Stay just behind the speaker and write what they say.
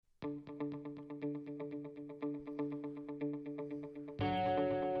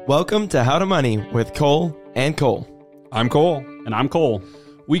Welcome to How to Money with Cole and Cole. I'm Cole. And I'm Cole.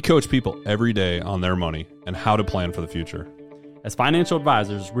 We coach people every day on their money and how to plan for the future. As financial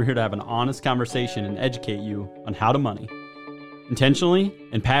advisors, we're here to have an honest conversation and educate you on how to money. Intentionally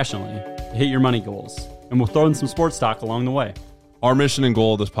and passionately to hit your money goals. And we'll throw in some sports talk along the way. Our mission and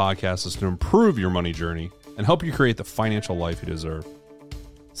goal of this podcast is to improve your money journey and help you create the financial life you deserve.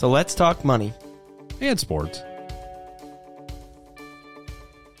 So let's talk money. And sports.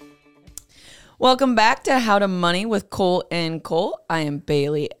 Welcome back to How to Money with Cole and Cole. I am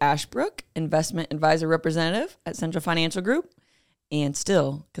Bailey Ashbrook, investment advisor representative at Central Financial Group, and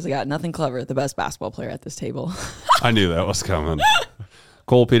still, because I got nothing clever, the best basketball player at this table. I knew that was coming.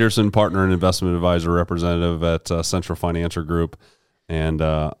 Cole Peterson, partner and investment advisor representative at Central Financial Group. And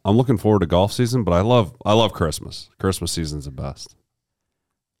I'm looking forward to golf season, but I love Christmas. Christmas season's the best.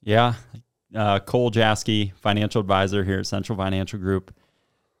 Yeah. Cole Jaskey, financial advisor here at Central Financial Group.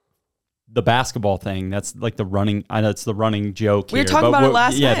 The basketball thing, that's like the running. I know it's the running joke. We were talking about it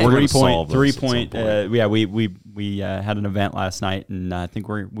last night. Yeah, We're gonna 3 solve point. this at some point. We had an event last night, and I think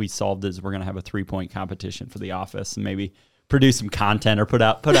we solved this. We're gonna have a 3-point competition for the office, and maybe produce some content or put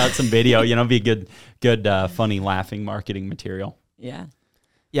out some video. Be a good funny, laughing marketing material. Yeah,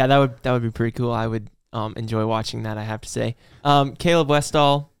 that would be pretty cool. I would enjoy watching that, I have to say. Caleb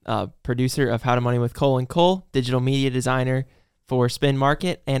Westall, producer of How to Money with Cole and Cole, digital media designer for Spin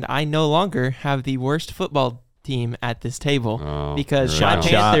Market, and I no longer have the worst football team at this table because my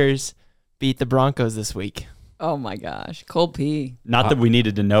Panthers beat the Broncos this week. Oh my gosh, Cole P. Not that we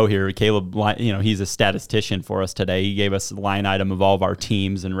needed to know here. Caleb, he's a statistician for us today. He gave us the line item of all of our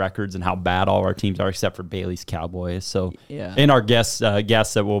teams and records and how bad all of our teams are, except for Bailey's Cowboys. So, yeah. And our guest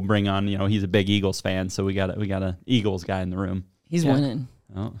that we'll bring on, he's a big Eagles fan, so we got a Eagles guy in the room. He's winning.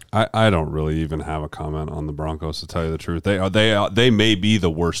 Oh. I don't really even have a comment on the Broncos, to tell you the truth. They may be the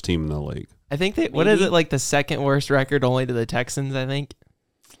worst team in the league. I think what is it, like the second worst record only to the Texans, I think?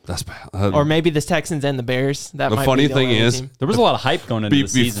 That's bad. Or maybe the Texans and the Bears. That the might funny be thing is, team. There was a lot of hype going into the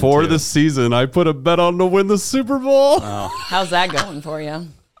season. Before too. the season, I put a bet on to win the Super Bowl. Oh. How's that going for you?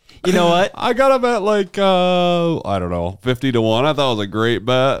 You know what? I got him at like, I don't know, 50-1. I thought it was a great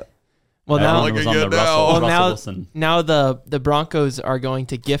bet. Well, now, like Russell Wilson. now the Broncos are going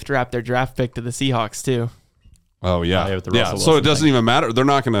to gift wrap their draft pick to the Seahawks too. Oh, yeah. With the Russell So it Wilson doesn't thing. even matter. They're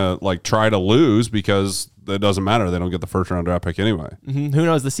not going to try to lose because it doesn't matter. They don't get the first-round draft pick anyway. Mm-hmm. Who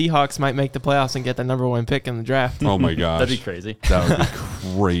knows? The Seahawks might make the playoffs and get the number 1 pick in the draft. Oh, my gosh. That'd be crazy. That would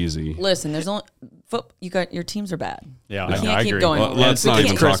be crazy. Listen, there's only your teams are bad. Yeah, We I can't keep agree. going. Well, let's not We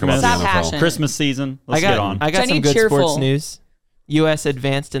even can't- talk about the Stop NFL. hashing. Christmas season. Let's get on. I got Jenny some good cheerful. sports news. U.S.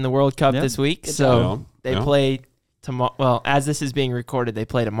 advanced in the World Cup this week, so they play tomorrow. Well, as this is being recorded, they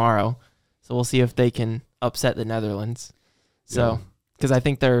play tomorrow. So we'll see if they can upset the Netherlands. So, because I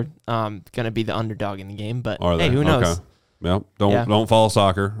think they're going to be the underdog in the game, but hey, who knows? Okay. Yep. Don't follow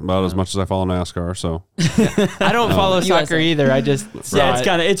soccer about as much as I follow NASCAR. So I don't follow soccer USA. either. I just saw it.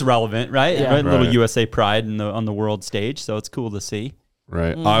 It's relevant, right? Yeah. Right? Little Right. USA pride on the world stage, so it's cool to see.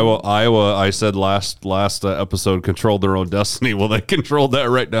 right, Iowa. I said last episode controlled their own destiny. Well, they controlled that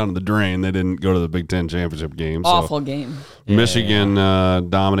right down to the drain. They didn't go to the Big Ten championship game. Awful So game. Michigan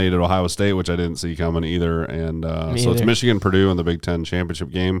dominated Ohio State, which I didn't see coming either. And so it's Michigan Purdue in the Big Ten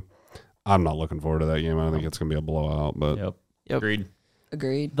championship game. I'm not looking forward to that game. I think it's going to be a blowout. But Yep. Yep.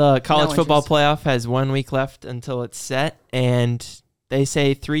 Agreed. The college No football interest. playoff has 1 week left until it's set, and they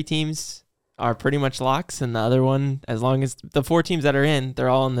say 3 teams are pretty much locks, and the other one, as long as the 4 teams that are in, they're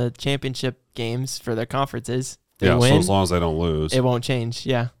all in the championship games for their conferences. They win, so as long as they don't lose, it won't change.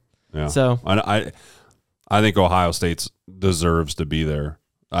 Yeah. yeah. So I think Ohio State deserves to be there.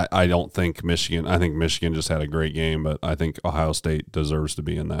 I don't think Michigan. I think Michigan just had a great game, but I think Ohio State deserves to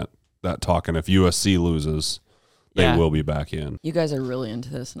be in that talk. And if USC loses, they will be back in. You guys are really into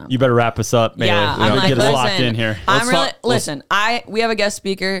this now. You better wrap us up, Bailey. Yeah, I'm like, Get us listen, locked in here. We have a guest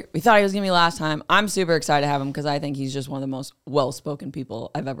speaker. We thought he was going to be last time. I'm super excited to have him because I think he's just one of the most well-spoken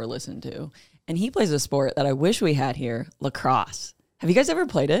people I've ever listened to. And he plays a sport that I wish we had here, lacrosse. Have you guys ever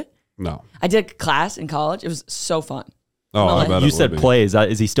played it? No. I did class in college. It was so fun. Oh, I bet You it said would be. plays.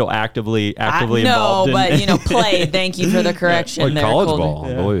 Is he still actively involved? No, but play. Thank you for the correction. Like there, college Colton. ball,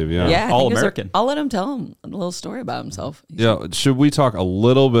 I believe. Yeah. Yeah, I think it was All-American. I'll let him tell him a little story about himself. Yeah. Should we talk a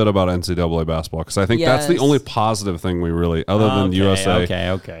little bit about NCAA basketball? Because I think that's the Yes. only positive thing we really, other than USA.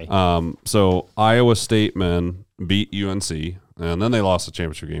 Okay. So Iowa State men beat UNC, and then they lost the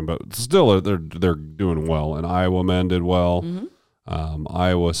championship game, but still they're doing well. And Iowa men did well.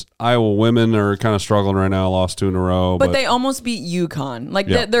 Iowa women are kind of struggling right now. Lost 2 in a row, But they almost beat UConn. Like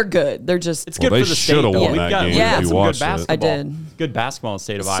Yeah. they're good. They're just It's good they for the state. should have though. won We've that got, game we've got if you some watched good it. basketball. I did. Good basketball in the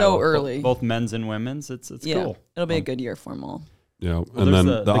state of So Iowa. early. Both men's and women's. It's cool. It'll be a good year for them all. Yeah, Well, and then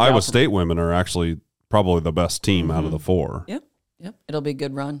there's the the gal Iowa from- State women are actually probably the best team out of the 4. Yep. It'll be a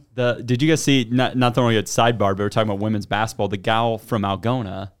good run. Did you guys see, not throwing a sidebar, but we're talking about women's basketball, the gal from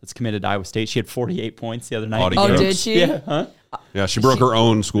Algona that's committed to Iowa State, she had 48 points the other night. Audie Oh, Brooks. did she? Yeah, huh? Yeah, she broke her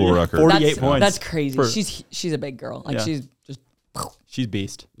own school record. 48 points. That's crazy. For- She's a big girl. Like Yeah. she's just She's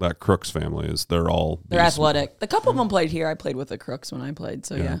beast. That Crooks family they're all they're beasts. athletic. The couple of them played here. I played with the Crooks when I played.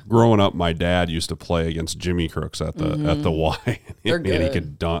 So yeah. Growing up, my dad used to play against Jimmy Crooks at the Y. They're and he good.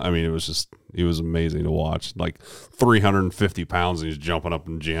 could dunk. I mean, it was amazing to watch. Like 350 pounds, and he's jumping up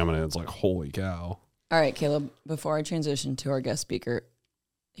and jamming it. It's like, holy cow. All right, Caleb. Before I transition to our guest speaker,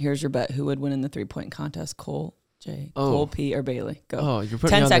 here's your bet: who would win in the 3-point contest? Cole P, or Bailey? Go. Oh, you're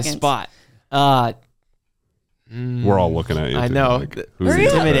putting 10 me on seconds. the spot. We're all looking at you. I too, know. like, It's who's the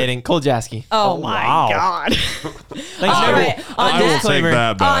intimidating. Cole Jaskey. Oh my wow. God! Thanks, All Trevor. right. On I will that, take disclaimer.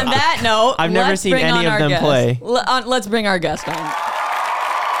 that back. on that note, I've never let's seen bring any on of our them guest. play. Let's bring our guest on.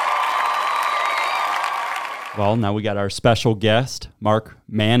 Well, now we got our special guest, Mark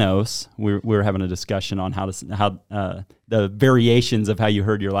Manos. We were having a discussion on how the variations of how you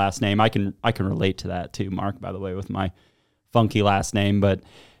heard your last name. I can relate to that too, Mark. By the way, with my funky last name, but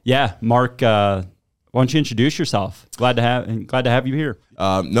yeah, Mark. Why don't you introduce yourself? Glad to have you here.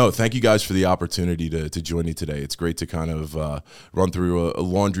 No, thank you guys for the opportunity to join me today. It's great to kind of run through a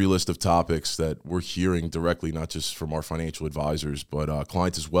laundry list of topics that we're hearing directly, not just from our financial advisors, but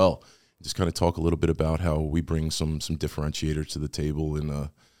clients as well. Just kind of talk a little bit about how we bring some differentiators to the table in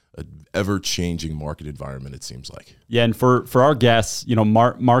a ever-changing market environment, it seems like. Yeah, and for our guests,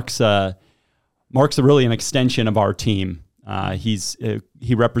 Mark's really an extension of our team.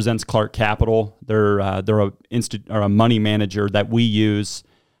 He represents Clark Capital. They're a money manager that we use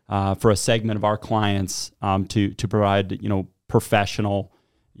for a segment of our clients to provide professional,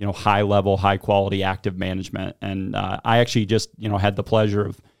 high level, high quality active management. And I actually just had the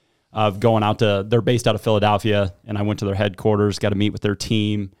pleasure of going out to, they're based out of Philadelphia, and I went to their headquarters, got to meet with their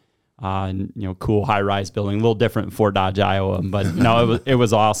team. And cool high rise building, a little different in Fort Dodge, Iowa, but no, it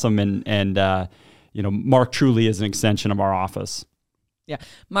was awesome. And Mark truly is an extension of our office. Yeah,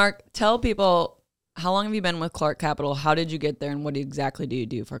 Mark, tell people, how long have you been with Clark Capital? How did you get there, and what exactly do you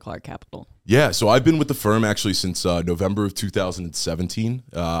do for Clark Capital? Yeah, so I've been with the firm actually since November of 2017.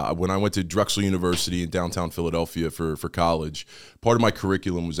 When I went to Drexel University in downtown Philadelphia for college, part of my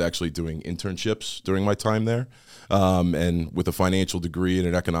curriculum was actually doing internships during my time there. And with a financial degree and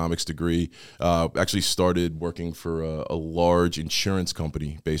an economics degree, actually started working for a large insurance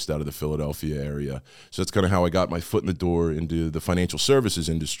company based out of the Philadelphia area. So that's kind of how I got my foot in the door into the financial services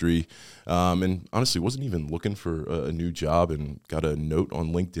industry. And honestly, wasn't even looking for a new job, and got a note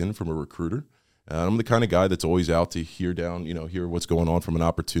on LinkedIn from a recruiter. I'm the kind of guy that's always out to hear what's going on from an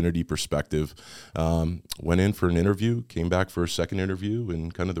opportunity perspective. Went in for an interview, came back for a second interview,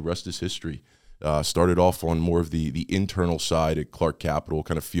 and kind of the rest is history. Started off on more of the internal side at Clark Capital,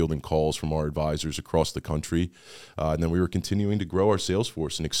 kind of fielding calls from our advisors across the country. And then we were continuing to grow our sales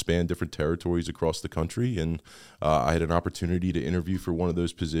force and expand different territories across the country. And I had an opportunity to interview for one of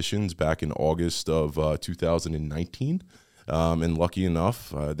those positions back in August of 2019. And lucky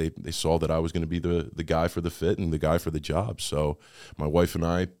enough, they saw that I was going to be the guy for the fit and the guy for the job. So my wife and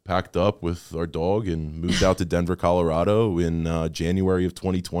I packed up with our dog and moved out to Denver, Colorado in January of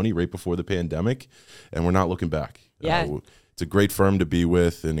 2020, right before the pandemic, and we're not looking back. Yeah. It's a great firm to be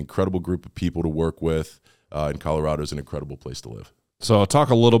with, an incredible group of people to work with, and Colorado is an incredible place to live. So talk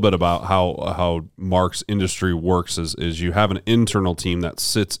a little bit about how Mark's industry works is you have an internal team that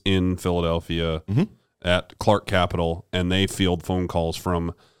sits in Philadelphia at Clark Capital, and they field phone calls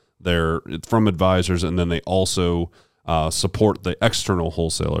from advisors, and then they also support the external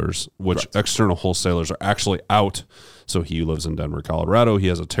wholesalers, which Correct. External wholesalers are actually out. So he lives in Denver, Colorado. He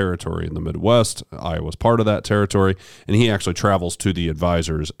has a territory in the Midwest. Iowa's part of that territory, and he actually travels to the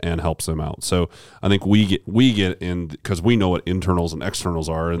advisors and helps them out. So I think we get in because we know what internals and externals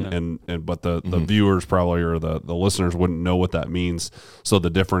are, but the viewers probably or the listeners wouldn't know what that means. So the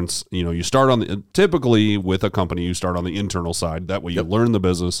difference, you start typically with a company, you start on the internal side. That way you learn the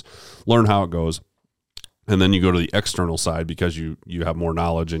business, learn how it goes. And then you go to the external side because you have more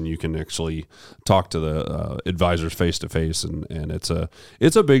knowledge and you can actually talk to the advisors face to face, and it's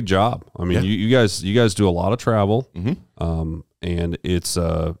a big job. I mean, you guys do a lot of travel, and it's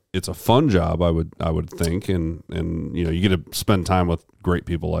a fun job, I would think, and you get to spend time with great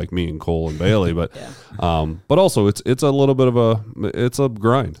people like me and Cole and Bailey, but but also it's a little bit of a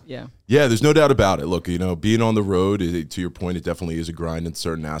grind. Yeah. Yeah, there's no doubt about it. Look, being on the road, to your point, it definitely is a grind in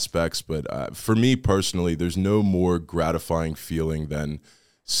certain aspects. But for me personally, there's no more gratifying feeling than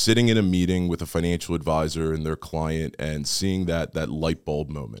sitting in a meeting with a financial advisor and their client and seeing that light bulb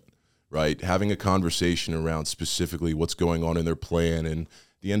moment, right? Having a conversation around specifically what's going on in their plan, and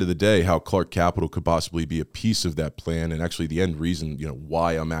at the end of the day, how Clark Capital could possibly be a piece of that plan. And actually the end reason,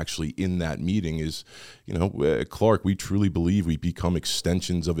 why I'm actually in that meeting is, at Clark, we truly believe we become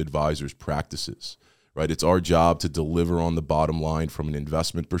extensions of advisors' practices. Right, it's our job to deliver on the bottom line from an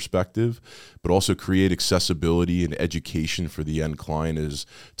investment perspective, but also create accessibility and education for the end client as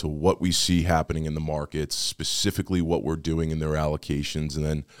to what we see happening in the markets, specifically what we're doing in their allocations, and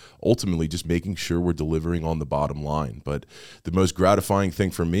then ultimately just making sure we're delivering on the bottom line. But the most gratifying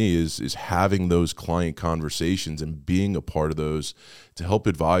thing for me is having those client conversations and being a part of those to help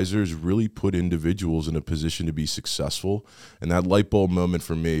advisors really put individuals in a position to be successful. And that light bulb moment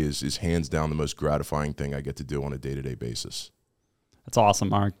for me is hands down the most gratifying thing I get to do on a day-to-day basis. That's awesome,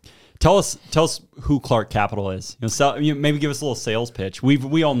 Mark. Tell us who Clark Capital is. Maybe give us a little sales pitch.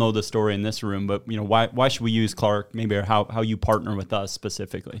 We all know the story in this room, but why should we use Clark? Maybe, or how you partner with us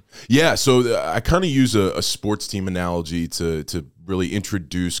specifically. Yeah, so I kind of use a sports team analogy to really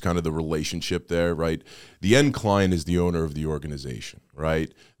introduce kind of the relationship there, right? The end client is the owner of the organization,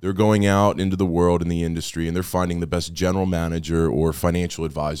 right? They're going out into the world in the industry and they're finding the best general manager or financial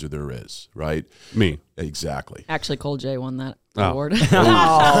advisor there is, right? Me. Exactly. Actually, Cole J won that Oh. award.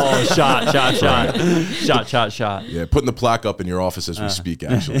 Oh, shot. Yeah, putting the plaque up in your office as we speak,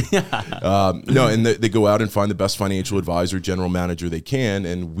 actually. No, and they go out and find the best financial advisor, general manager they can,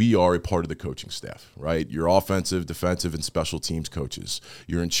 and we are a part of the coaching staff, right? Your offensive, defensive, and special teams coaches,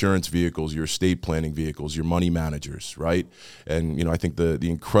 your insurance vehicles, your estate planning vehicles, your money managers, right? And, I think the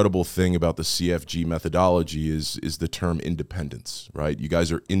incredible thing about the CFG methodology is the term independence, right? You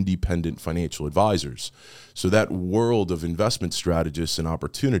guys are independent financial advisors. So that world of investment strategists and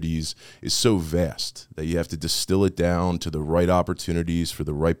opportunities is so vast that you have to distill it down to the right opportunities for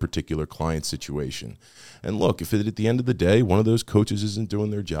the right particular client situation. And look, if at the end of the day, one of those coaches isn't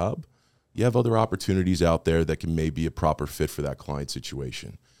doing their job, you have other opportunities out there that can maybe be a proper fit for that client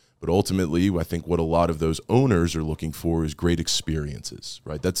situation. But ultimately, I think what a lot of those owners are looking for is great experiences,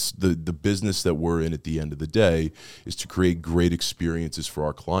 right? That's the business that we're in at the end of the day, is to create great experiences for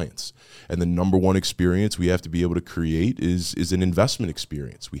our clients. And the number one experience we have to be able to create is an investment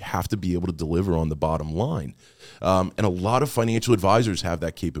experience. We have to be able to deliver on the bottom line. And a lot of financial advisors have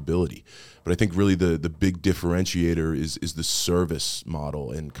that capability. But I think really the big differentiator is the service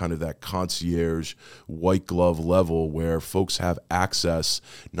model and kind of that concierge white glove level where folks have access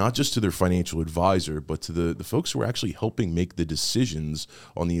not just to their financial advisor, but to the folks who are actually helping make the decisions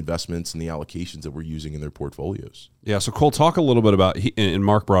on the investments and the allocations that we're using in their portfolios. Yeah, so Cole, talk a little bit about, and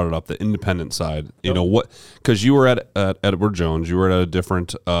Mark brought it up, the independent side. Because you were at Edward Jones, you were at a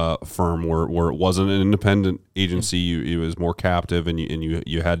different firm where it wasn't an independent agency, it was more captive, and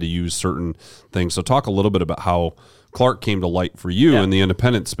you had to use certain things. So talk a little bit about how Clark came to light for you in the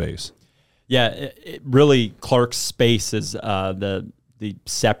independent space. Yeah, it really Clark's space is the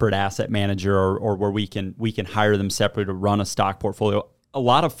separate asset manager, or where we can hire them separately to run a stock portfolio. A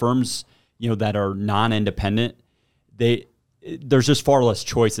lot of firms, that are non-independent, there's just far less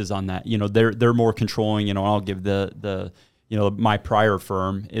choices on that. They're more controlling. I'll give the my prior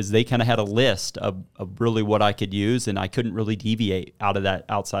firm is they kind of had a list of really what I could use, and I couldn't really deviate out of that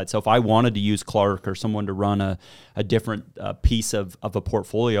outside. So if I wanted to use Clark or someone to run a different piece of a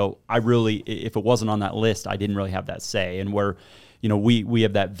portfolio, if it wasn't on that list, I didn't really have that say. And where, we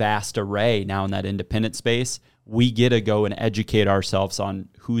have that vast array now in that independent space, we get to go and educate ourselves on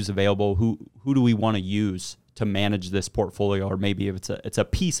who's available, who do we want to use to manage this portfolio, or maybe if it's a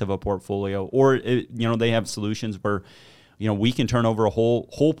piece of a portfolio, or they have solutions where we can turn over a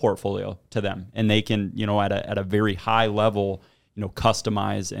whole portfolio to them, and they can at a very high level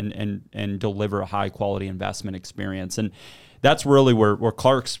customize and deliver a high quality investment experience. And that's really where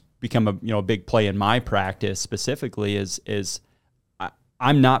Clark's become a big play in my practice specifically is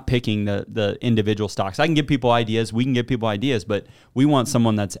I'm not picking the individual stocks. I can give people ideas. We can give people ideas, but we want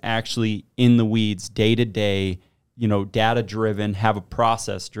someone that's actually in the weeds day to day, data driven, have a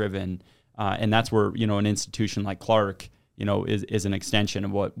process driven. And that's where, an institution like Clark, is an extension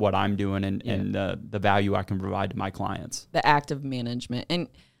of what I'm doing and the value I can provide to my clients. The active management. And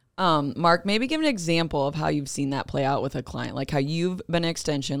Mark, maybe give an example of how you've seen that play out with a client, like how you've been an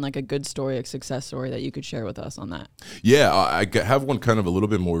extension, like a good story, a success story that you could share with us on that. Yeah, I have one kind of a little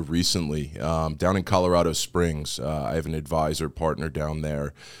bit more recently. Down in Colorado Springs, I have an advisor partner down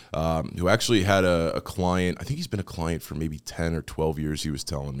there who actually had a client. I think he's been a client for maybe 10 or 12 years, he was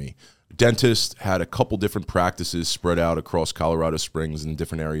telling me. Dentist, had a couple different practices spread out across Colorado Springs and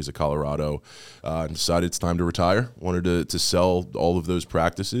different areas of Colorado, and decided it's time to retire. Wanted to sell all of those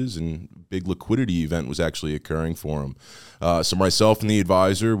practices, and big liquidity event was actually occurring for him. So myself and the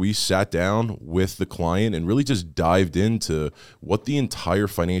advisor, we sat down with the client and really just dived into what the entire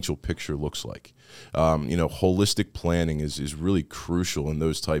financial picture looks like. Holistic planning is really crucial in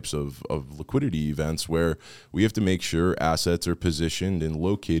those types of liquidity events, where we have to make sure assets are positioned and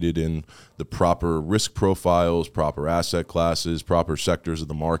located in the proper risk profiles, proper asset classes, proper sectors of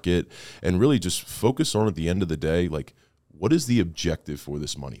the market, and really just focus on, at the end of the day, like, what is the objective for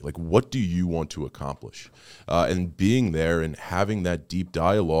this money? Like, what do you want to accomplish? And being there and having that deep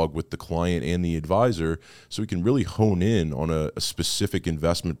dialogue with the client and the advisor, so we can really hone in on a specific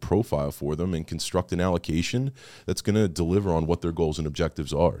investment profile for them and construct an allocation that's going to deliver on what their goals and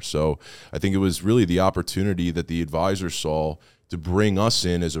objectives are. So I think it was really the opportunity that the advisor saw to bring us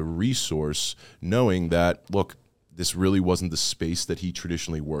in as a resource, knowing that, look, this really wasn't the space that he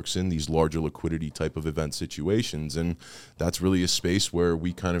traditionally works in, these larger liquidity type of event situations. And that's really a space where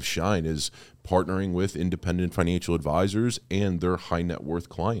we kind of shine, is partnering with independent financial advisors and their high net worth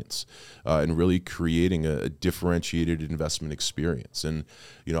clients, and really creating a differentiated investment experience. And,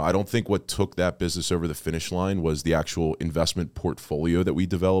 I don't think what took that business over the finish line was the actual investment portfolio that we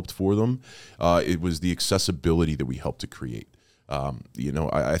developed for them. It was the accessibility that we helped to create.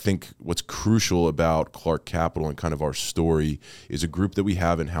 I think what's crucial about Clark Capital and kind of our story is a group that we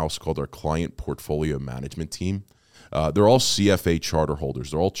have in-house called our Client Portfolio Management Team. They're all CFA charter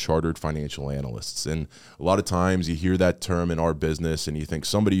holders. They're all chartered financial analysts. And a lot of times you hear that term in our business and you think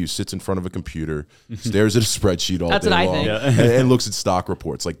somebody who sits in front of a computer, stares at a spreadsheet all That's day what I long, think. and looks at stock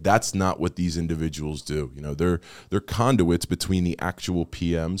reports. Like, that's not what these individuals do. They're conduits between the actual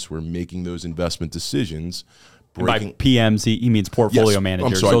PMs who are making those investment decisions. And by PMs, he means portfolio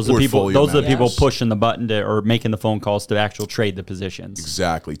managers. I'm sorry, those are the people managers. pushing the button or making the phone calls to actual trade the positions.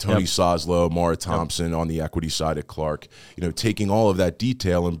 Exactly. Tony Soslow, Mara Thompson on the equity side at Clark, taking all of that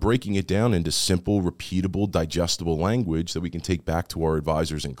detail and breaking it down into simple, repeatable, digestible language that we can take back to our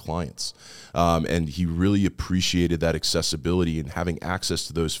advisors and clients. And he really appreciated that accessibility and having access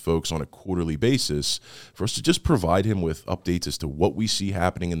to those folks on a quarterly basis for us to just provide him with updates as to what we see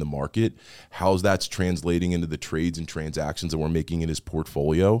happening in the market, how that's translating into the trades and transactions that we're making in his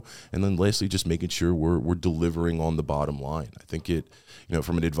portfolio, and then lastly, just making sure we're delivering on the bottom line. I think it,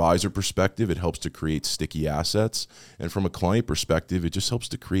 from an advisor perspective, it helps to create sticky assets, and from a client perspective, it just helps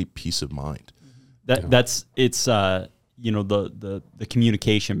to create peace of mind. The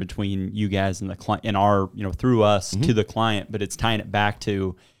communication between you guys and the client, and our, through us to the client, but it's tying it back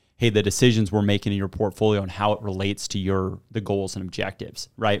to, hey, the decisions we're making in your portfolio and how it relates to the goals and objectives,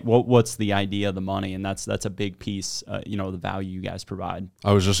 right? What's the idea of the money? And that's a big piece, the value you guys provide.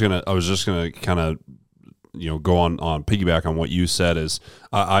 I was just gonna kind of, go on piggyback on what you said is,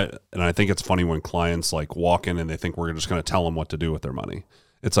 I think it's funny when clients like walk in and they think we're just going to tell them what to do with their money.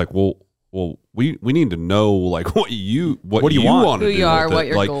 It's like, well, we need to know like what do you want to who do you are, with it. what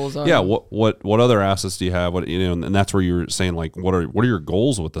your like, goals are. Yeah, what other assets do you have? What and that's where you're saying like what are your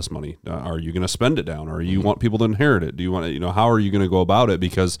goals with this money? Are you going to spend it down, or you want people to inherit it? Do you want to how are you going to go about it?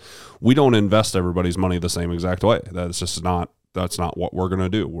 Because we don't invest everybody's money the same exact way. That's not what we're going to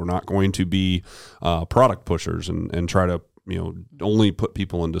do. We're not going to be product pushers and try to only put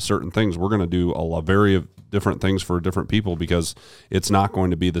people into certain things. We're going to do a very of different things for different people because it's not going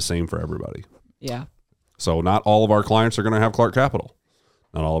to be the same for everybody. Yeah. So not all of our clients are going to have Clark Capital.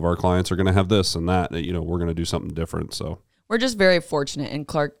 Not all of our clients are going to have this and that. We're going to do something different. So we're just very fortunate, and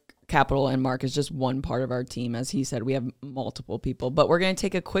Clark Capital and Mark is just one part of our team. As he said, we have multiple people, but we're going to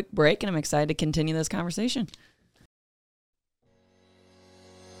take a quick break, and I'm excited to continue this conversation.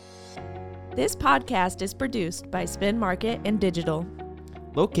 This podcast is produced by Spin Market and Digital.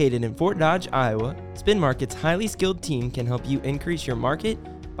 Located in Fort Dodge, Iowa, Spin Market's highly skilled team can help you increase your market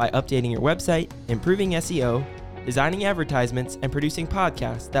by updating your website, improving SEO, designing advertisements, and producing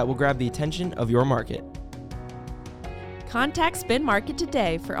podcasts that will grab the attention of your market. Contact Spin Market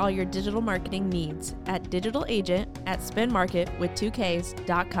today for all your digital marketing needs at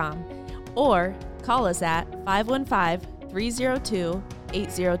digitalagent@spinmarket.com or call us at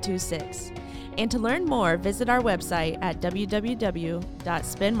 515-302-8026. And to learn more, visit our website at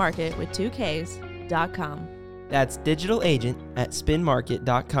www.spinmarket.com. That's digital agent at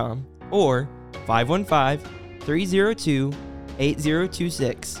spinmarket.com or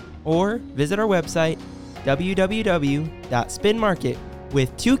 515-302-8026, or visit our website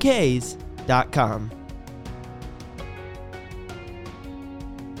www.spinmarket.com.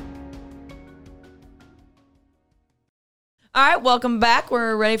 All right, welcome back.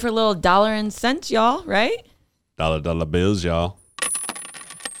 We're ready for a little dollar and cents, y'all, right? Dollar bills, y'all.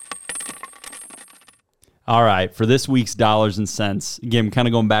 All right, for this week's dollars and cents, again, kind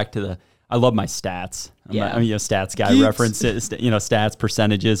of going back to I love my stats. I'm a stats guy, reference it, stats,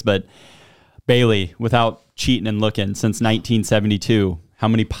 percentages. But Bailey, without cheating and looking, since 1972, how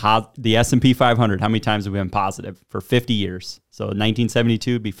many the S&P 500? How many times have we been positive for 50 years? So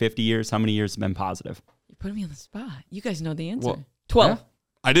 1972 would be 50 years. How many years have been positive? You're putting me on the spot. You guys know the answer. Well, 12. Yeah.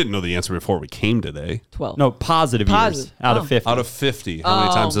 I didn't know the answer before we came today. 12. No, positive years out of 50. Out of 50, how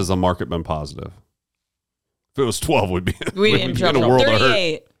many times has the market been positive? If it was 12, we'd be in trouble. a world of hurt.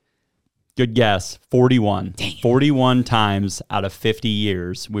 38. Good guess. 41. 41 times out of 50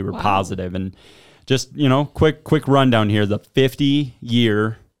 years we were positive. And just, quick rundown here. The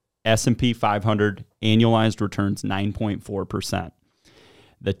 50-year S&P 500 annualized returns 9.4%.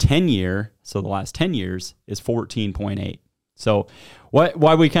 The 10-year, so the last 10 years, is 14.8. So why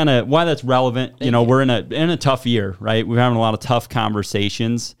that's relevant, we're in a tough year, right? We're having a lot of tough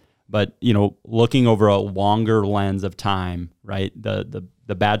conversations, but looking over a longer lens of time, right? The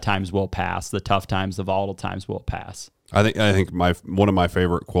bad times will pass, the tough times, the volatile times will pass. I think one of my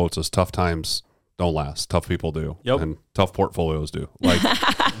favorite quotes is tough times don't last, tough people do. Yep. And tough portfolios do. Like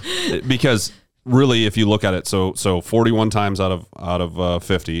because really, if you look at it, so 41 times out of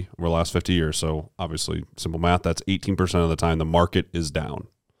 50 over the last 50 years. So obviously, simple math, that's 18% of the time the market is down.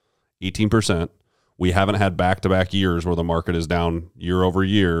 18%. We haven't had back-to-back years where the market is down year over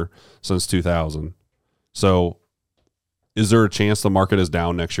year since 2000. So is there a chance the market is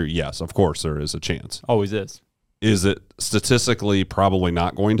down next year? Yes, of course there is a chance. Always is. Is it statistically probably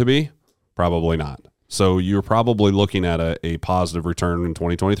not going to be? Probably not. So you're probably looking at a positive return in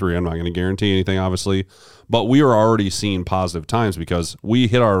 2023. I'm not going to guarantee anything, obviously, but we are already seeing positive times because we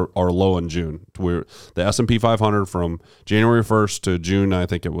hit our low in June. The S&P 500 from January 1st to June, I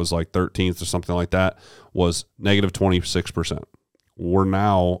think it was like 13th or something like that, was negative 26%. We're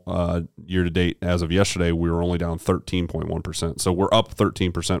now, year to date, as of yesterday, we were only down 13.1%. So we're up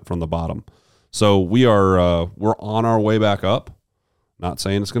 13% from the bottom. So we're on our way back up. Not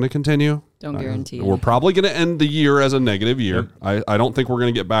saying it's going to continue. Don't guarantee it. We're probably going to end the year as a negative year. Yep. I don't think we're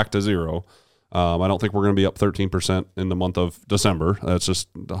going to get back to zero. I don't think we're going to be up 13% in the month of December. That's just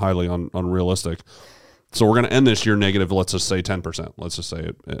highly unrealistic. So we're going to end this year negative, let's just say 10%. Let's just say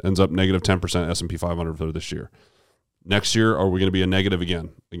it ends up negative 10% S&P 500 for this year. Next year, are we going to be a negative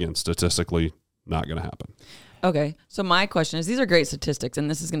again? Again, statistically, not going to happen. Okay, so my question is, these are great statistics, and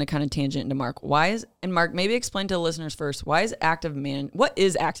this is going to kind of tangent into Mark. Mark, maybe explain to the listeners first, what is active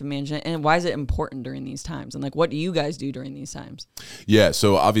management, and why is it important during these times? And what do you guys do during these times? Yeah,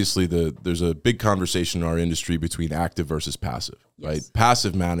 so obviously there's a big conversation in our industry between active versus passive, right? Yes.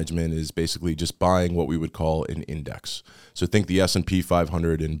 Passive management is basically just buying what we would call an index. So think the S&P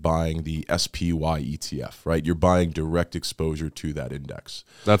 500 and buying the SPY ETF, right? You're buying direct exposure to that index.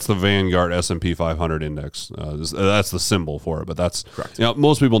 That's the Vanguard S&P 500 index. That's the symbol for it, but that's correct.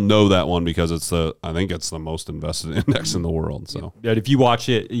 Most people know that one because I think it's the most invested index in the world. So, but if you watch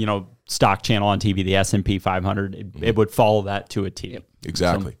it, stock channel on TV, the S&P 500, it would follow that to a T. Yep.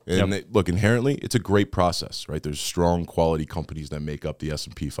 Exactly. Look, inherently, it's a great process, right? There's strong quality companies that make up the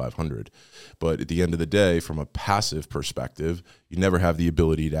S&P 500. But at the end of the day, from a passive perspective, you never have the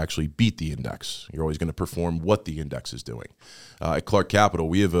ability to actually beat the index. You're always going to perform what the index is doing. At Clark Capital,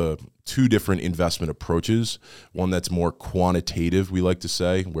 we have two different investment approaches. One that's more quantitative, we like to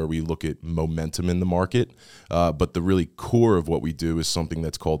say, where we look at momentum in the market. But the really core of what we do is something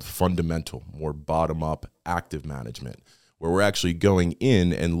that's called fundamental, more bottom-up active management, where we're actually going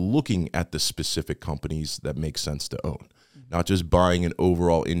in and looking at the specific companies that make sense to own. Not just buying an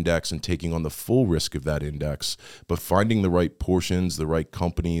overall index and taking on the full risk of that index, but finding the right portions, the right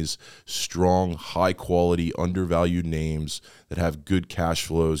companies, strong, high-quality, undervalued names that have good cash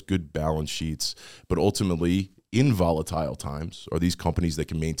flows, good balance sheets, but ultimately, in volatile times, are these companies that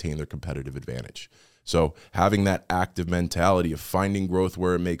can maintain their competitive advantage. So having that active mentality of finding growth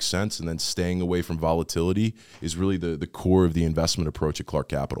where it makes sense and then staying away from volatility is really the core of the investment approach at Clark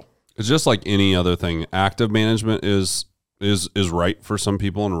Capital. It's just like any other thing. Active management is right for some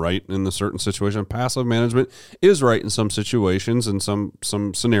people and right in a certain situation. Passive management is right in some situations and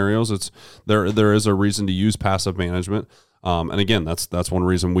some scenarios. There is a reason to use passive management. And again, that's one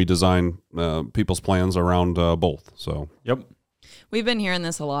reason we design people's plans around both. So Yep. We've been hearing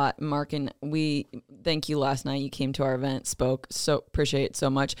this a lot, Mark, and we thank you last night. You came to our event, spoke, so appreciate it so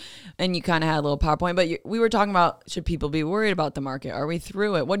much. And you kind of had a little PowerPoint, but we were talking about, should people be worried about the market? Are we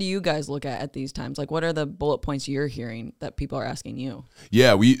through it? What do you guys look at these times? Like, what are the bullet points you're hearing that people are asking you?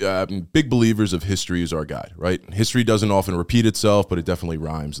 Yeah, we big believers of history as our guide, right? History doesn't often repeat itself, but it definitely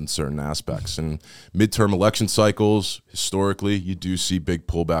rhymes in certain aspects. And midterm election cycles, historically, you do see big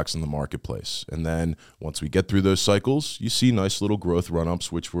pullbacks in the marketplace. And then once we get through those cycles, you see nice little growth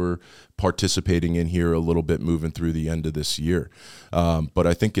run-ups, which we're participating in here a little bit moving through the end of this year. But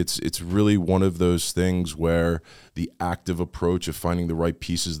I think it's really one of those things where the active approach of finding the right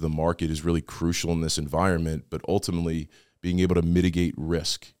pieces of the market is really crucial in this environment, but ultimately being able to mitigate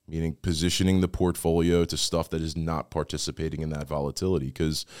risk, meaning positioning the portfolio to stuff that is not participating in that volatility.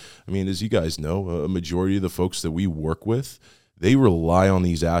 Because, I mean, as you guys know, a majority of the folks that we work with, they rely on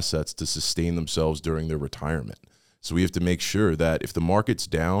these assets to sustain themselves during their retirement. So we have to make sure that if the market's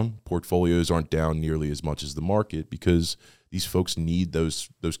down, portfolios aren't down nearly as much as the market, because these folks need those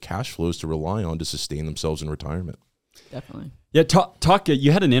cash flows to rely on to sustain themselves in retirement. Definitely. Yeah, talk.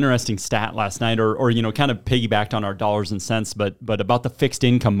 You had an interesting stat last night, or kind of piggybacked on our dollars and cents, but about the fixed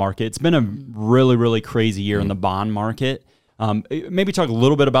income market. It's been a really, really crazy year in the bond market. Maybe talk a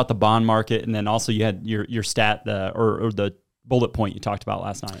little bit about the bond market, and then also you had your stat or the bullet point you talked about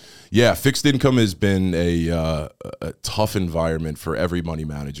last night. Yeah, fixed income has been a tough environment for every money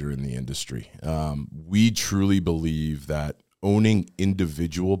manager in the industry. We truly believe that owning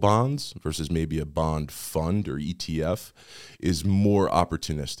individual bonds versus maybe a bond fund or ETF is more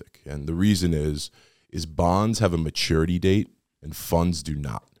opportunistic. And the reason is bonds have a maturity date and funds do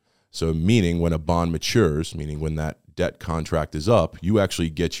not. So meaning when a bond matures, meaning when that debt contract is up, you actually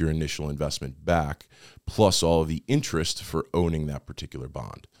get your initial investment back, plus all of the interest for owning that particular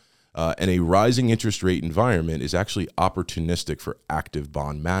bond. And a rising interest rate environment is actually opportunistic for active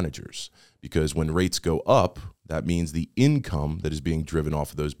bond managers, because when rates go up, that means the income that is being driven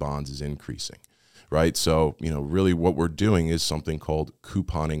off of those bonds is increasing, right? So, really what we're doing is something called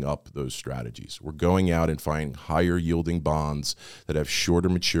couponing up those strategies. We're going out and finding higher yielding bonds that have shorter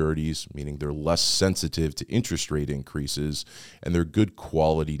maturities, meaning they're less sensitive to interest rate increases, and they're good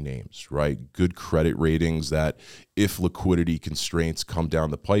quality names, right? Good credit ratings that if liquidity constraints come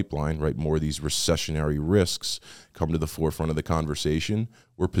down the pipeline, right, more of these recessionary risks come to the forefront of the conversation,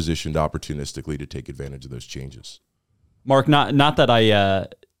 we're positioned opportunistically to take advantage of those changes. Mark, not that I,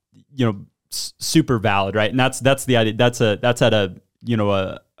 super valid, right? And that's the idea. That's at a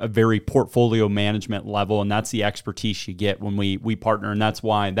very portfolio management level, and that's the expertise you get when we partner, and that's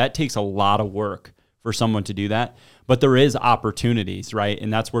why that takes a lot of work for someone to do that. But there is opportunities, right?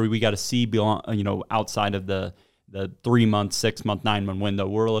 And that's where we got to see beyond, outside of the 3 month, 6 month, 9 month window.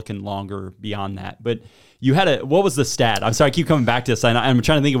 We're looking longer beyond that. But you had what was the stat? I'm sorry, I keep coming back to this. I'm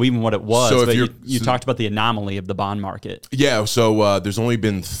trying to think of even what it was. So but you talked about the anomaly of the bond market. Yeah, so there's only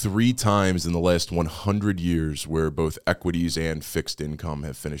been 3 times in the last 100 years where both equities and fixed income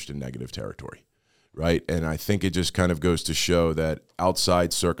have finished in negative territory, right? And I think it just kind of goes to show that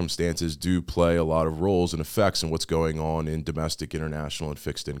outside circumstances do play a lot of roles and effects in what's going on in domestic, international, and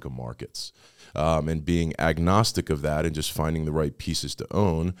fixed income markets. And being agnostic of that and just finding the right pieces to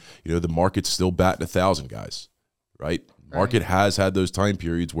own, the market's still batting 1,000, guys, right? Market has had those time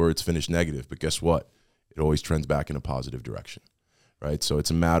periods where it's finished negative, but guess what? It always trends back in a positive direction, right? So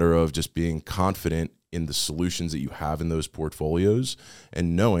it's a matter of just being confident in the solutions that you have in those portfolios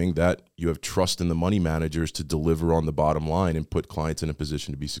and knowing that you have trust in the money managers to deliver on the bottom line and put clients in a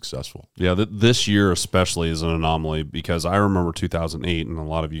position to be successful. Yeah, this year especially is an anomaly because I remember 2008, and a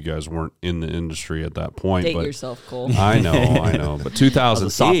lot of you guys weren't in the industry at that point. Date but yourself, Cole. I know. But 2008, I was a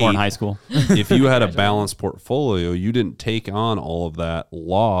sophomore in high school. If you had a balanced portfolio, you didn't take on all of that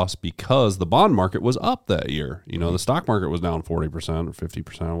loss because the bond market was up that year. The stock market was down 40% or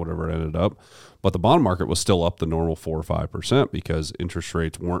 50% or whatever it ended up. But the bond market was still up the normal 4 or 5% because interest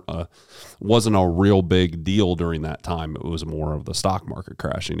rates wasn't a real big deal during that time. It was more of the stock market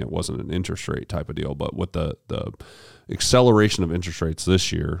crashing. It wasn't an interest rate type of deal. But with the acceleration of interest rates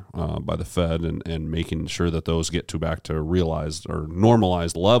this year by the Fed and making sure that those get back to realized or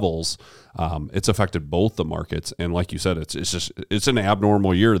normalized levels, it's affected both the markets. And like you said, it's an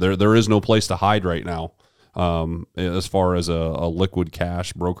abnormal year. There is no place to hide right now as far as a liquid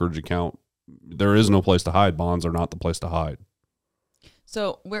cash brokerage account. There is no place to hide. Bonds are not the place to hide.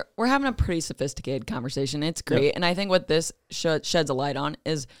 So we're having a pretty sophisticated conversation. It's great. Yep. And I think what this sheds a light on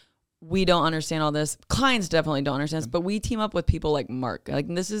is we don't understand all this. Clients definitely don't understand this, but we team up with people like Mark. Like,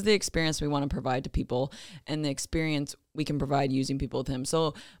 this is the experience we want to provide to people and the experience we can provide using people with him.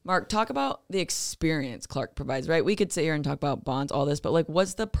 So Mark, talk about the experience Clark provides, right? We could sit here and talk about bonds, all this, but like,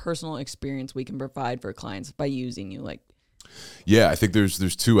 what's the personal experience we can provide for clients by using you? Like, yeah, I think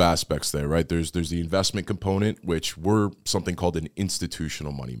there's two aspects there, right? There's the investment component, which we're something called an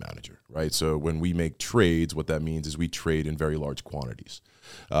institutional money manager, right? So when we make trades, what that means is we trade in very large quantities.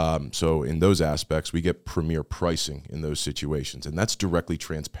 So in those aspects, we get premier pricing in those situations, and that's directly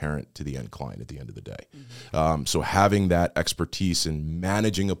transparent to the end client at the end of the day. So having that expertise in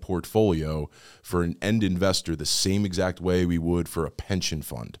managing a portfolio for an end investor the same exact way we would for a pension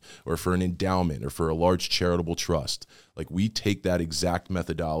fund or for an endowment or for a large charitable trust, like we take that exact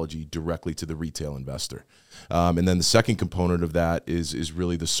methodology directly to the retail investor. And then the second component of that is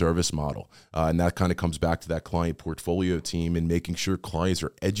really the service model. And that kind of comes back to that client portfolio team and making sure clients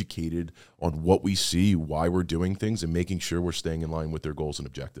are educated on what we see, why we're doing things, and making sure we're staying in line with their goals and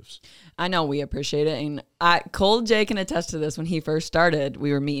objectives. I know we appreciate it. And Cole J can attest to this. When he first started,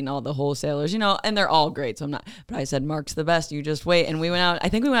 we were meeting all the wholesalers, and they're all great. So but I said, Mark's the best. You just wait. And we went out, I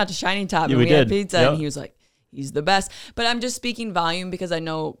think we went out to Shining Top and we had pizza and he was like, he's the best. But I'm just speaking volume because I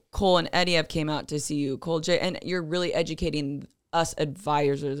know Cole and Eddie have came out to see you, Cole J, and you're really educating us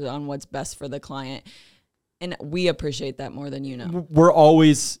advisors on what's best for the client. And we appreciate that more than you know. We're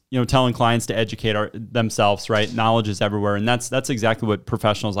always, telling clients to educate themselves, right? Knowledge is everywhere. And that's exactly what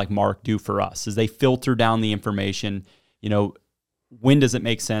professionals like Mark do for us, is they filter down the information. When does it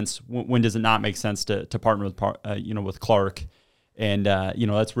make sense? When does it not make sense to partner with Clark? And,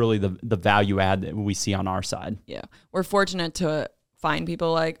 that's really the value add that we see on our side. Yeah. We're fortunate to find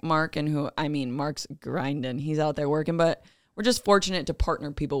people like Mark Mark's grinding. He's out there working, but we're just fortunate to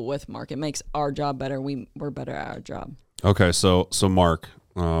partner people with Mark. It makes our job better. We're better at our job. Okay. So Mark,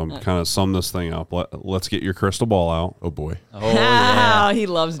 kind of sum this thing up. Let's get your crystal ball out. Oh boy. Oh, yeah. He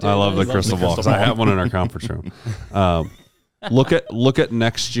loves doing I love the crystal ball because I have one in our conference room. Look at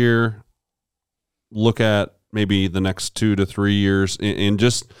next year. Look at maybe the next 2 to 3 years, and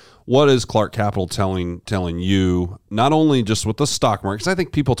just what is Clark Capital telling you, not only just with the stock market, because I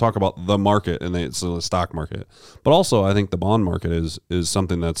think people talk about the market and it's the stock market, but also I think the bond market is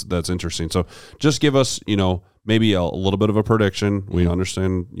something that's interesting. So just give us, maybe a little bit of a prediction. We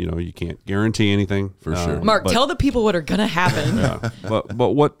understand, you can't guarantee anything for sure. Mark, tell the people what are going to happen. Yeah.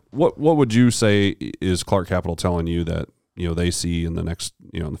 But what would you say is Clark Capital telling you that they see in the next,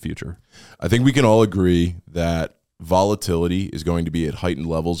 in the future? I think we can all agree that volatility is going to be at heightened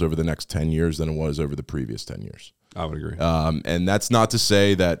levels over the next 10 years than it was over the previous 10 years. I would agree. And that's not to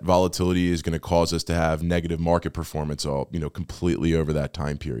say that volatility is going to cause us to have negative market performance completely over that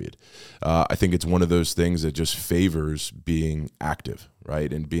time period. I think it's one of those things that just favors being active,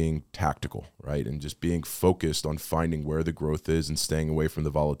 right? And being tactical, right? And just being focused on finding where the growth is and staying away from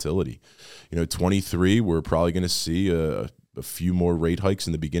the volatility. 23, we're probably going to see a few more rate hikes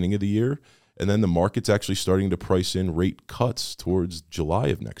in the beginning of the year. And then the market's actually starting to price in rate cuts towards July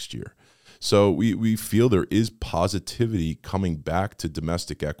of next year. So we feel there is positivity coming back to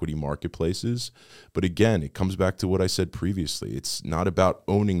domestic equity marketplaces. But again, it comes back to what I said previously. It's not about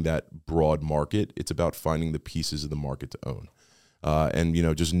owning that broad market. It's about finding the pieces of the market to own. And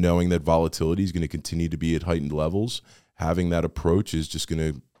just knowing that volatility is going to continue to be at heightened levels, having that approach is just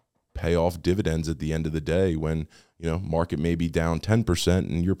going to pay off dividends at the end of the day when, market may be down 10%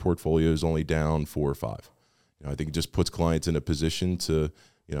 and your portfolio is only down 4 or 5. I think it just puts clients in a position to,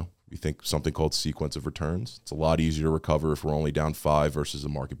 we think something called sequence of returns. It's a lot easier to recover if we're only down 5 versus the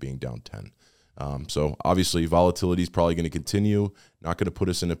market being down 10. So obviously volatility is probably going to continue, not going to put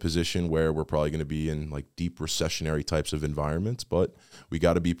us in a position where we're probably going to be in like deep recessionary types of environments, but we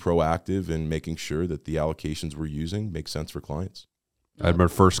got to be proactive in making sure that the allocations we're using make sense for clients. I had my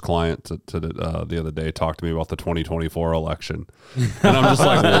first client the other day talk to me about the 2024 election. And I'm just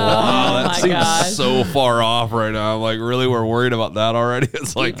like, wow, that seems so far off right now. I'm like, really, we're worried about that already?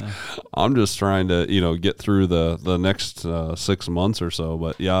 It's like, I'm just trying to, get through the next 6 months or so.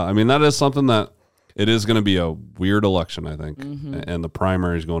 But yeah, that is something that it is going to be a weird election, I think. Mm-hmm. And the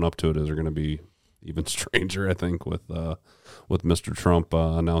primaries going up to it are going to be even stranger, I think, with Mr. Trump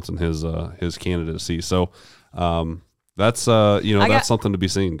announcing his candidacy. So, that's that's something to be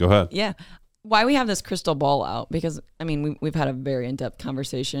seen. Go ahead. Yeah. Why we have this crystal ball out, because we've had a very in-depth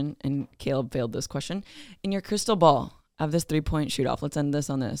conversation and Caleb failed this question. In your crystal ball of this 3-point shoot off, let's end this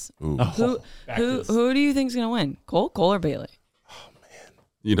on this. Who do you think is going to win? Cole or Bailey? Oh man.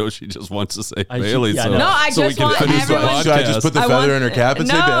 You know, she just wants to say I Bailey. should- yeah, so, no, I so we just can want finish the everyone- Should I just podcast. put the I feather want- in her cap and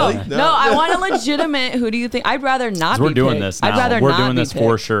say no, Bailey? no, I want a legitimate. Who do you think? I'd rather not. We're be doing picked. this now. I'd rather We're not doing be this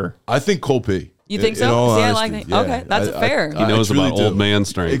for picked. sure. I think Cole P. You think In so? all See, I honesty, like that. yeah. Okay, that's fair. He knows truly about do. old man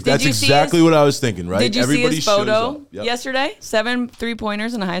strength. That's you see exactly his- what I was thinking, right? Did you Everybody see his shows photo up. Yep. yesterday? 7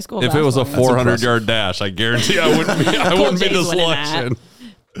 3-pointers in a high school. If it was a basketball game. 400-yard dash, I guarantee I wouldn't be. I wouldn't be the J's winning that. selection.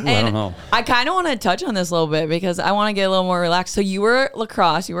 Ooh, I don't know. I kind of want to touch on this a little bit because I want to get a little more relaxed. So you were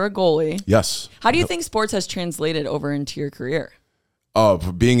lacrosse, you were a goalie. Yes. How do you think sports has translated over into your career?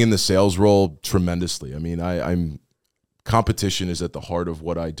 Being in the sales role, tremendously. I mean, I'm competition is at the heart of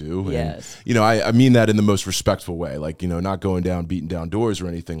what I do. And, Yes. you know, I mean that in the most respectful way, like, you know, not going down, beating down doors or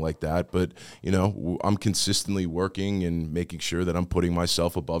anything like that. But, you know, I'm consistently working and making sure that I'm putting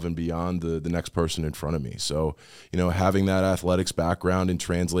myself above and beyond the next person in front of me. So, you know, having that athletics background and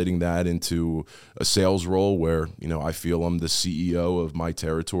translating that into a sales role where, you know, I feel I'm the CEO of my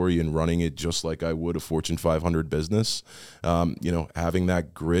territory and running it just like I would a Fortune 500 business, you know, having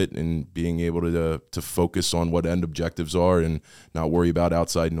that grit and being able to focus on what end objectives are and not worry about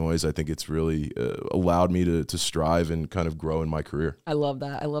outside noise. I think it's really allowed me to strive and kind of grow in my career. I love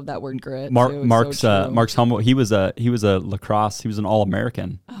that. I love that word grit. too. Mark's So true. Mark's humble. He was a lacrosse. He was an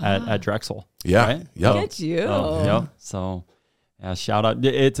All-American at Drexel. Yeah. Right? Yeah. Look at you. Yeah. So, yeah, shout out.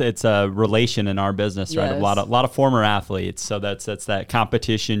 It's a relation in our business, right? Yes. A lot of former athletes. So that's that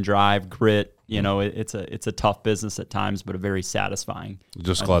competition, drive, grit. You know, it's a tough business at times, but a very satisfying.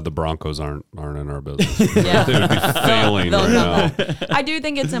 Just glad the Broncos aren't in our business. Yeah. They would be failing They'll right come now. I do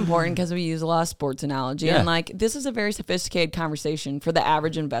think it's important because we use a lot of sports analogy. Yeah. And like, this is a very sophisticated conversation for the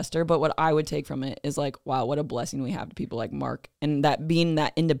average investor. But what I would take from it is like, wow, what a blessing we have to people like Mark and that being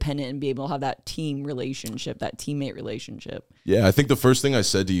that independent and be able to have that team relationship, that teammate relationship. Yeah, I think the first thing I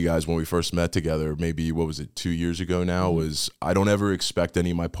said to you guys when we first met together, maybe, 2 years ago now, was I don't ever expect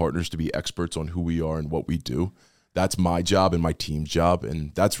any of my partners to be experts on who we are and what we do. That's my job and my team's job,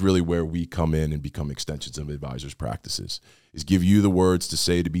 and that's really where we come in and become extensions of advisors' practices, is give you the words to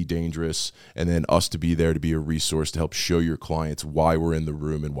say to be dangerous, and then us to be there to be a resource to help show your clients why we're in the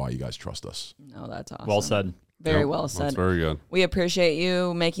room and why you guys trust us. No, that's awesome. Well said. Very Yep, well That's said. very good. We appreciate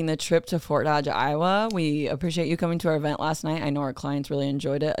you making the trip to Fort Dodge, Iowa. We appreciate you coming to our event last night. I know our clients really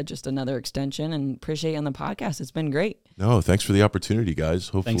enjoyed it. Just another extension, and appreciate you on the podcast. It's been great. No, thanks for the opportunity, guys.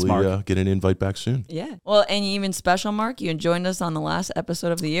 Hopefully Mark. get an invite back soon. Yeah. Well, and even special, Mark, you joined us on the last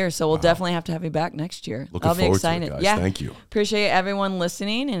episode of the year, so we'll definitely have to have you back next year. Looking I'll be forward excited. to it, guys. Yeah. Thank you. Appreciate everyone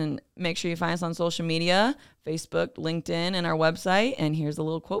listening, and make sure you find us on social media, Facebook, LinkedIn, and our website. And here's a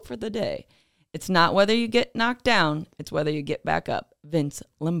little quote for the day. It's not whether you get knocked down, it's whether you get back up. Vince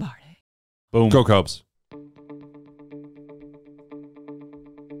Lombardi. Boom. Go Cubs.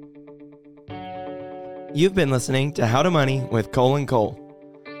 You've been listening to How to Money with Cole and Cole,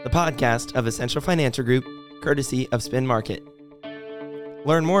 the podcast of Essential Financial Group, courtesy of Spin Market.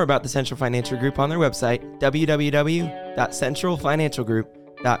 Learn more about the Central Financial Group on their website,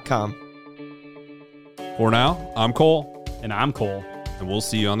 www.centralfinancialgroup.com. For now, I'm Cole, And I'm Cole. and we'll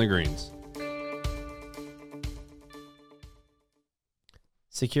see you on the greens.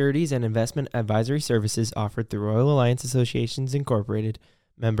 Securities and investment advisory services offered through Royal Alliance Associations Incorporated,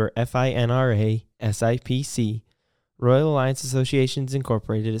 member FINRA, SIPC. Royal Alliance Associations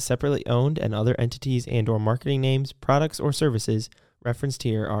Incorporated is separately owned, and other entities and/or marketing names, products, or services referenced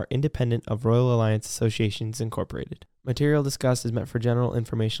here are independent of Royal Alliance Associations Incorporated. Material discussed is meant for general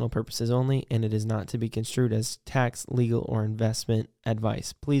informational purposes only, and it is not to be construed as tax, legal, or investment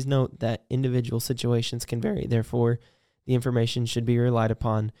advice. Please note that individual situations can vary. Therefore, the information should be relied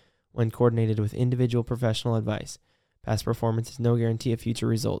upon when coordinated with individual professional advice. Past performance is no guarantee of future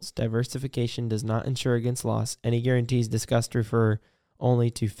results. Diversification does not insure against loss. Any guarantees discussed refer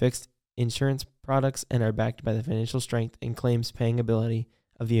only to fixed insurance products and are backed by the financial strength and claims paying ability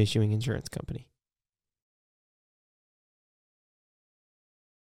of the issuing insurance company.